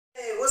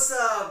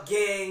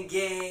gang,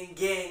 gang,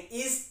 gang.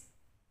 It's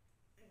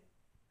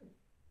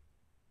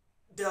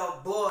the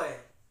boy.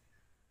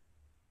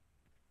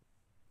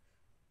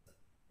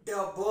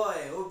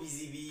 Oh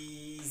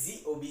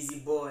busy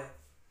boy.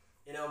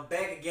 And I'm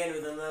back again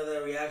with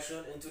another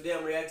reaction. And today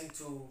I'm reacting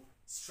to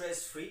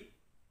Stress Free.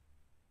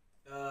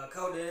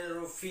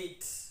 Denero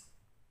feat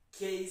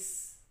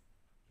Case,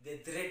 the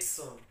Dread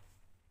song.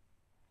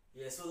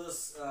 Yeah, so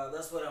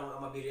that's what I'm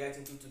gonna be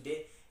reacting to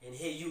today. And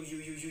hey, you,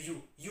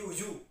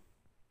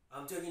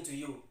 I'm talking to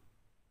you.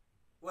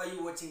 Why are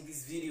you watching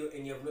this video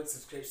and you have not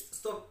subscribed?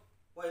 Stop.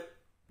 Why?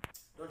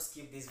 Don't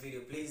skip this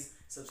video, please.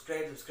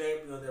 Subscribe.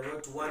 We're on the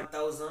road to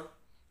 1,000.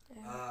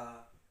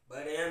 Yeah.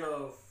 By the end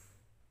of,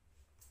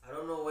 I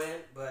don't know when,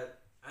 but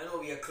I know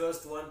we are close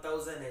to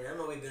 1,000, and I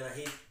know we're gonna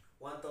hit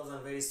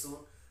 1,000 very soon.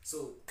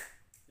 So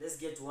let's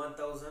get to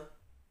 1,000,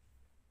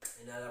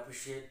 and I'll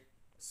appreciate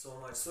so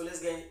much. So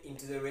let's get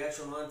into the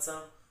reaction one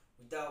time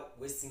without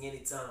wasting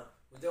any time,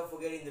 without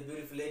forgetting the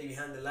beautiful lady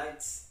behind the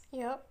lights.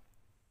 Yep.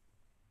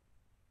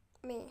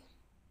 Me.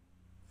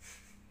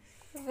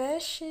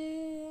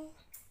 Veshi.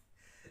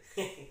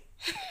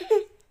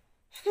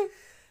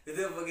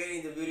 Without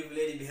forgetting the beautiful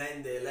lady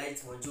behind the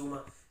lights,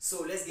 Monjuma.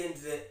 So let's get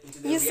into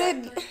the You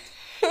reaction. said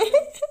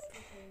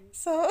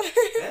so.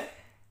 Eh?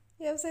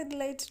 You have said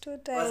light 2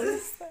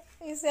 times.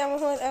 You say I'm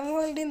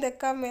holding the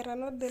camera,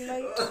 not the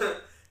light.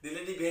 The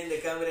lady behind the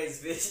camera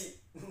is Veshi.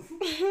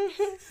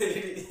 The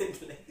lady behind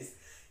the light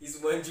is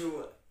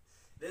Monjuma.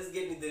 Let's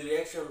get into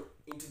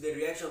the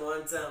reaction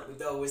one time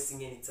without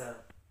wasting any time.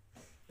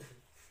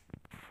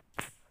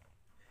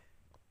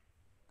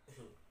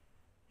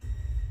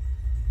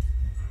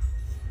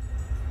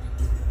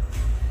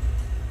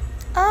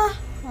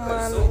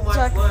 Man, so much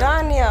Jack fun.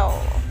 Daniel.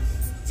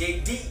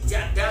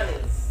 Jack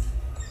Daniels.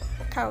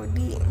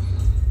 Cowdy.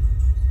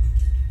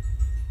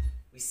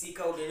 We see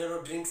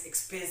Denero drinks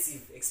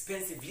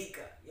expensive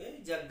liquor.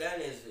 Yeah, Jack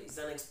Daniels is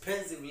an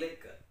expensive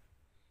liquor.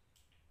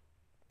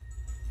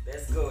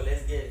 Let's go,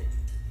 let's get it.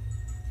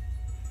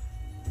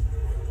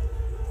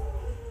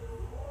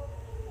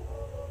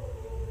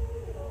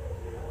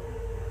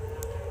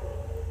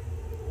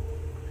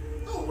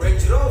 Oh,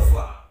 Range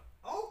Rover.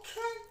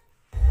 Okay.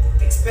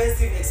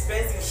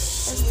 Expensive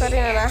shit. Starting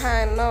on a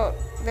high note.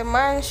 The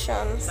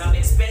mansion. Some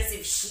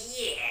expensive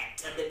shit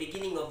at the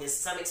beginning of this.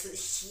 Some expensive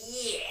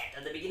shit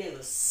at the beginning of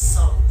the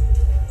song.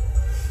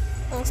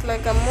 Looks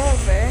like a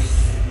movie.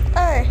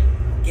 Hey.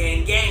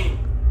 Gang.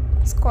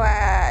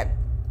 Squad.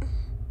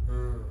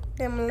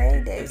 Them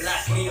ladies. The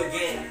Black Leo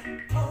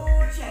gang.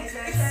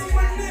 It's so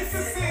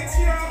magnificent,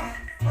 y'all.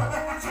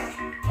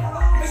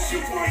 It's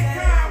your boy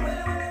Kyle.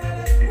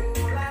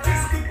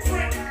 It's the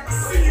threat. I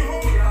see you,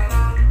 homie.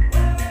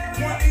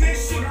 One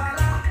nation.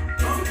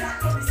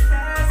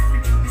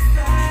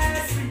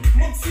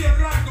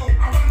 Montielago.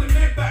 I run the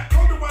Maybach.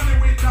 Hold the one that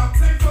went down. 10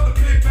 for the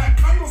payback.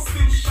 I'm gonna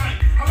still shine.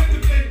 I let the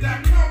dead that.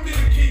 Can't be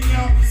the king,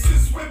 y'all.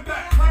 Since we're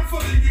back. Time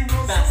for the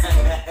Euros.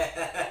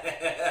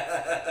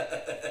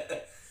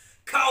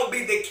 Cow be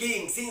the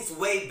king since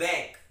way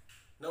back.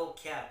 No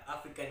cap,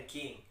 African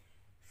king.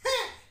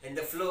 And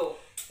the flow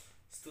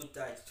is too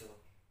tight too.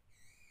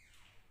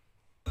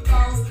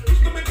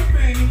 Used to make a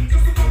penny,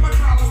 just to my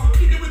collars.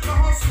 Kick it with the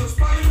hustlers,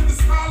 party with the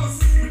scholars.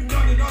 We've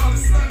done it all,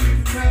 it's time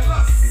to tell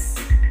us.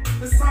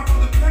 It's time for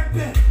the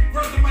pepe.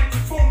 Grab the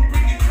microphone,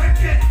 bring it back.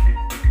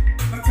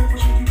 Now take for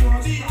shaky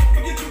body,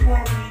 forget to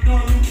worry,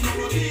 don't lose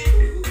nobody.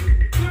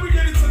 Let me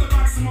get it to the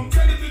maximum,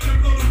 tell it to them,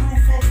 blow the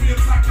roof off, we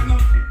attacking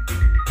them.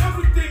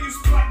 Everything is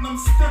platinum,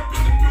 step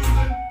in the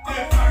building.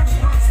 They're back,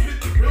 rock, spit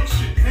the real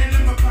shit, hand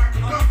in my back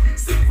of gun.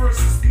 Sick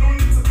verses, no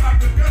need to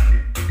back a gun.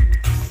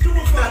 Do a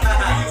fuck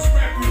for your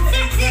scrap with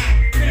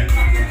can't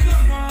back a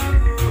gun.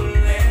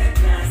 Let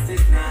last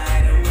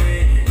night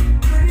away.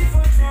 Ready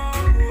for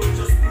trouble,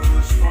 just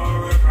push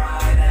for a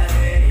pride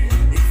ahead.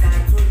 It's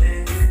time to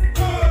dance,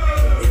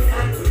 it's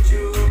time to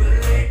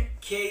jubilate.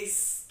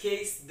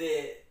 Case the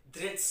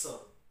Dread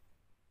song.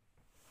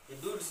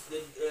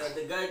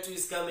 The guy too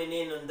is coming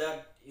in on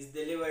that, is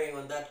delivering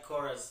on that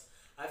chorus.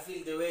 I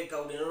feel the way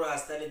Denero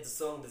has started the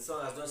song has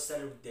not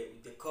started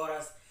with the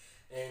chorus,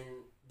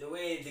 and the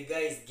way the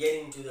guy is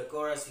getting to the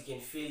chorus, you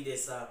can feel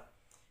this.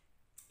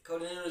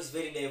 Denero is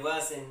very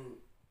diverse, and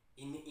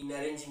in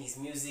arranging his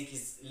music,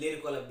 his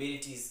lyrical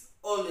ability is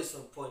always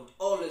on point.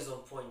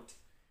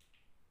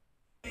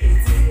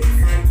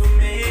 Time to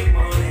make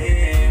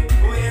money.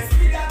 Oh yes,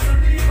 we got to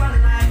live a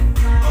life.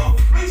 Oh,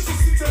 I used to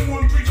sit and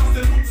wonder just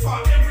to look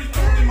for every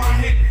thought in my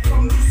head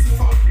from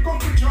Lucifer.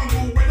 Concrete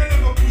jungle where they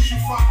never push you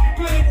far.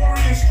 Play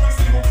worry and stress,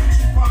 they gon' put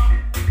you far.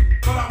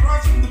 But I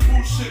rise from the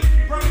bullshit.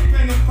 Run the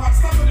pen and pot,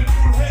 stop with the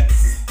pull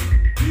heads.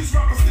 These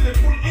rappers still they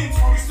pull in,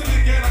 so we still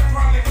they get a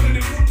crowd like when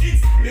they pull it.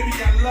 Baby,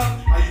 I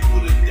love how you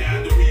put it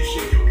down, the way you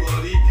shake your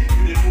body.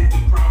 You they move the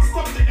crowd,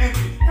 stop the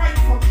envy. How you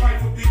fuck try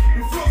for beat?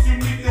 You floss you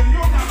make them,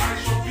 you're not I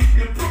should beat.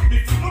 They broke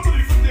me foot, not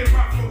only foot they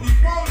rap for me.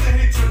 While they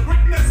hate your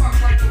witness, I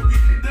try to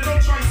beat. They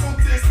don't try so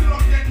they still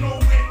don't get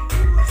nowhere.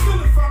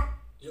 Still if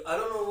I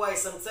don't know why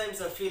sometimes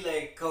I feel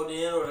like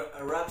Denero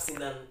raps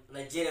in a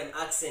Nigerian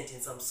accent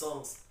in some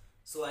songs.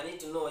 So I need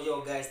to know, yo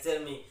guys,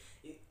 tell me,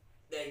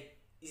 like,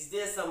 is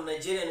there some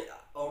Nigerian,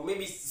 or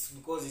maybe it's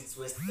because it's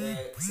West,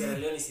 Sierra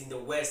Leone is in the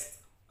west,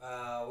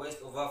 west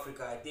of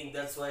Africa. I think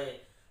that's why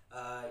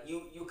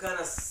you kind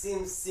of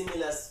seem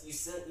similar. You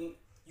said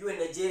you and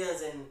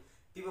Nigerians and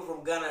people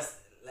from Ghana,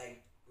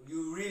 like,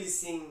 you really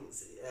sing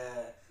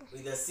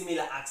with a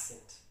similar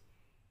accent.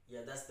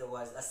 Yeah, that's the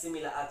word. A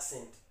similar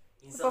accent.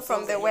 In People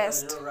from the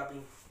west. They're not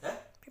rapping. Huh?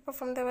 People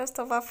from the west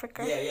of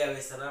Africa. Yeah,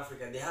 Western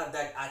Africa. They have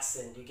that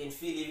accent. You can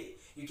feel it.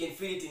 You can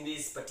feel it in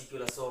this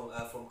particular song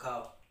from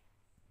Cow.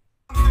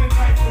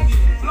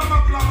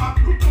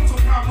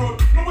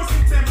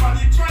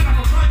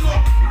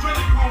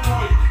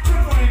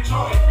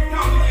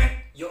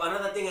 Yo,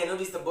 another thing I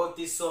noticed about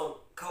this song,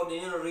 Cow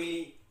Denero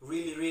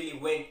really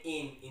went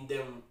in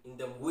them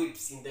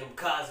whips, in them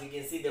cars. You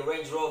can see the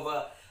Range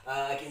Rover.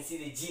 I can see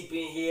the Jeep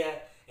in here,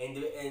 and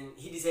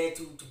he decided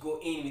to go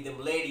in with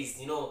them ladies.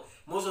 You know,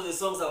 most of the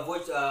songs I've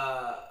watched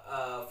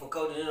for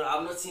Cow Denero,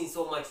 I'm not seeing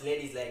so much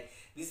ladies. Like,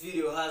 this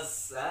video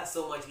has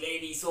so much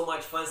ladies, so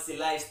much fancy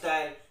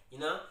lifestyle. You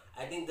know,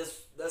 I think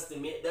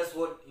that's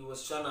what he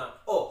was trying to.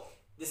 Oh,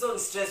 the song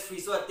is stress free,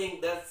 so I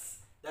think that's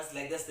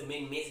the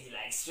main message.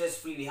 Like, stress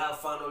free, we have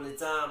fun all the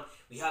time.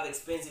 We have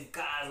expensive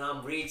cars, and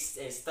I'm rich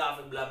and stuff,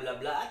 and blah blah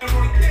blah.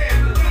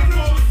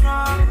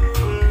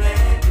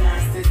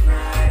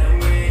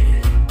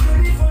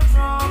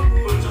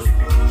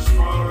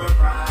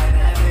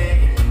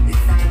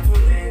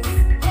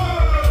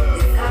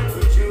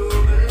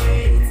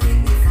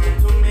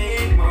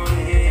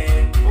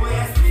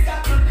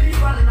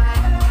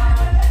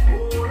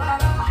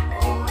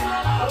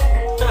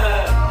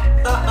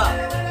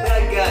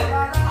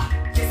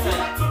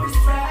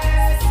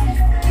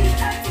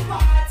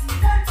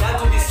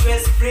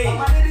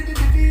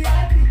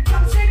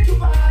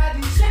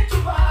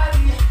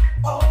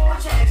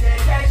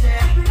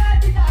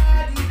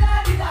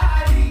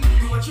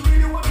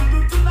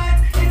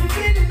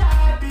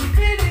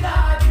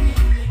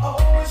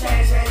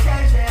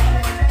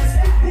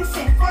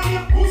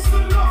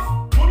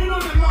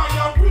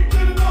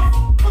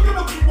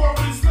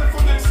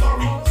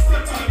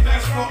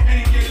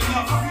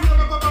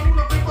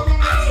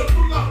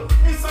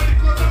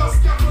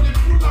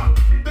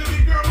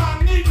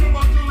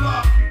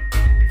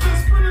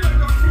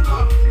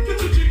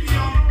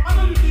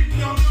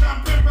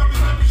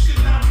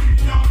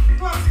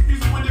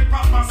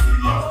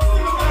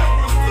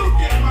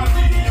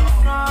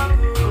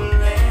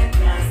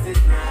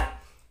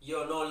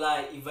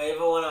 If I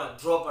ever wanna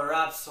drop a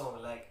rap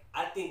song, like,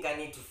 I think I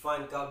need to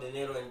find Cow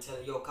Denero and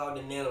tell, yo, Cow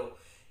Denero,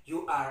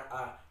 you are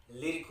a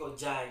lyrical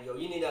giant. Yo,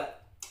 you need to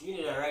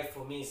write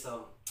for me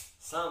some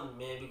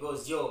man,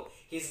 because yo,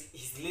 his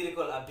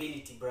lyrical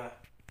ability, bruh.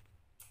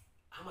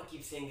 I'ma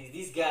keep saying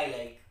this guy,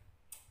 like,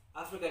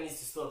 Africa needs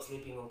to stop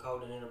sleeping on Cow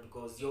Denero,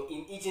 because yo,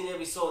 in each and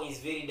every song he's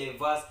very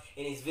diverse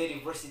and he's very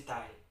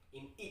versatile.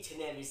 In each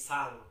and every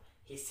song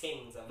he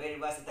sings, a very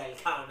versatile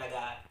kind of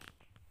guy.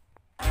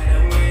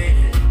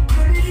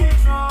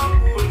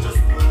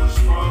 Just push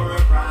for a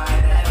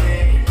brighter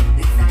day.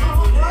 It's time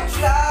to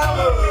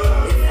travel.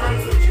 It's time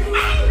to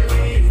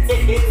jubilate.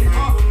 It's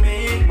time to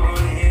make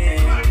money.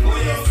 Oh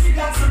yes, we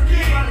got some game.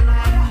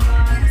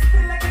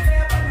 Feel like a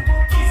tap on the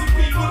bottom. Easy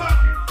people up.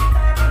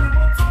 Tap on the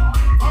bottom.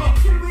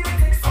 Kill with a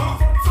text on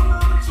the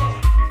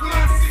phone.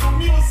 Classic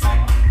music.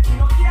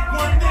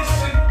 One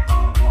nation.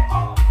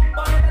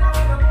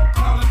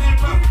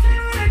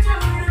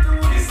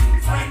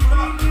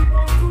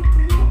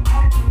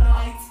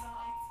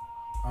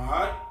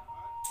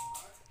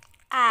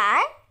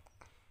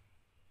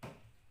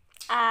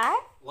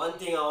 One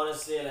thing I want to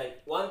say,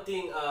 like, one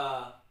thing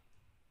I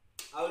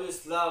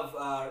always love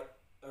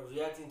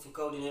reacting to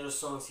Cow Denero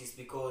songs is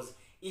because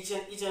each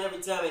and every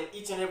time and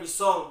each and every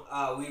song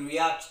we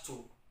react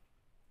to,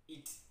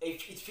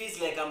 it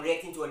feels like I'm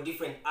reacting to a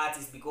different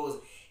artist,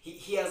 because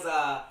he has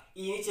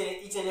in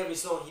each and every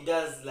song he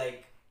does,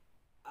 like,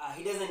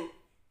 he doesn't,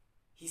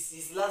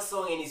 his last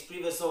song and his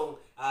previous song,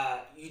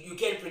 you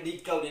can't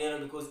predict Cow Denero,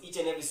 because each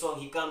and every song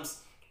he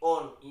comes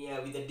on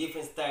with a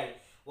different style.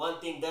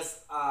 One thing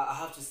that's I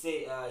have to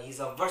say,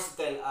 he's a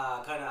versatile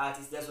kind of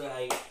artist. That's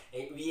why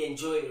we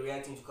enjoy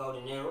reacting to Cow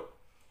Denero.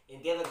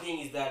 And the other thing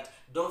is that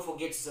don't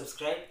forget to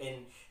subscribe.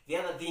 And the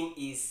other thing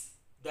is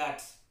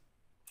that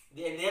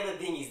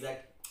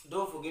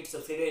don't forget to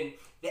subscribe. And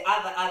the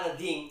other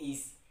thing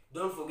is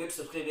don't forget to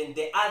subscribe. And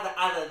the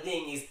other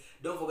thing is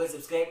don't forget to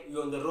subscribe.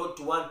 We're on the road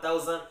to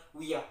 1,000.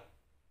 We are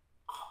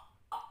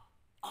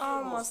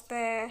almost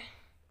there.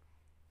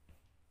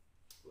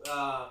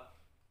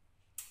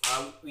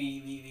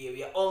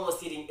 We are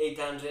almost hitting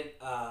 800,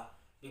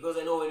 because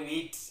I know when we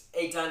hit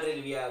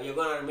 800 we are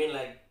gonna remain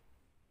like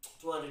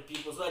 200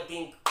 people, so I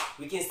think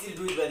we can still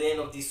do it by the end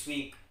of this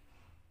week,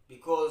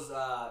 because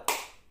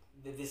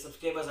the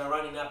subscribers are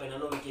running up, and I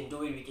know we can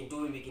do it.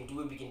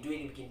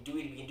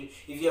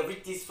 If you have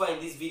reached this far in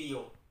this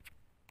video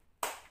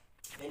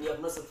and you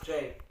have not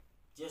subscribed,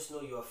 just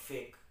know you are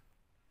fake.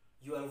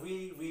 You are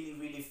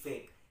really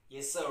fake.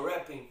 Yes sir,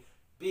 rapping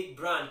big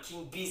brand,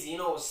 King Busy, you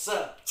know what's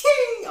up.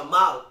 I'm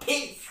out.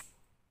 Peace.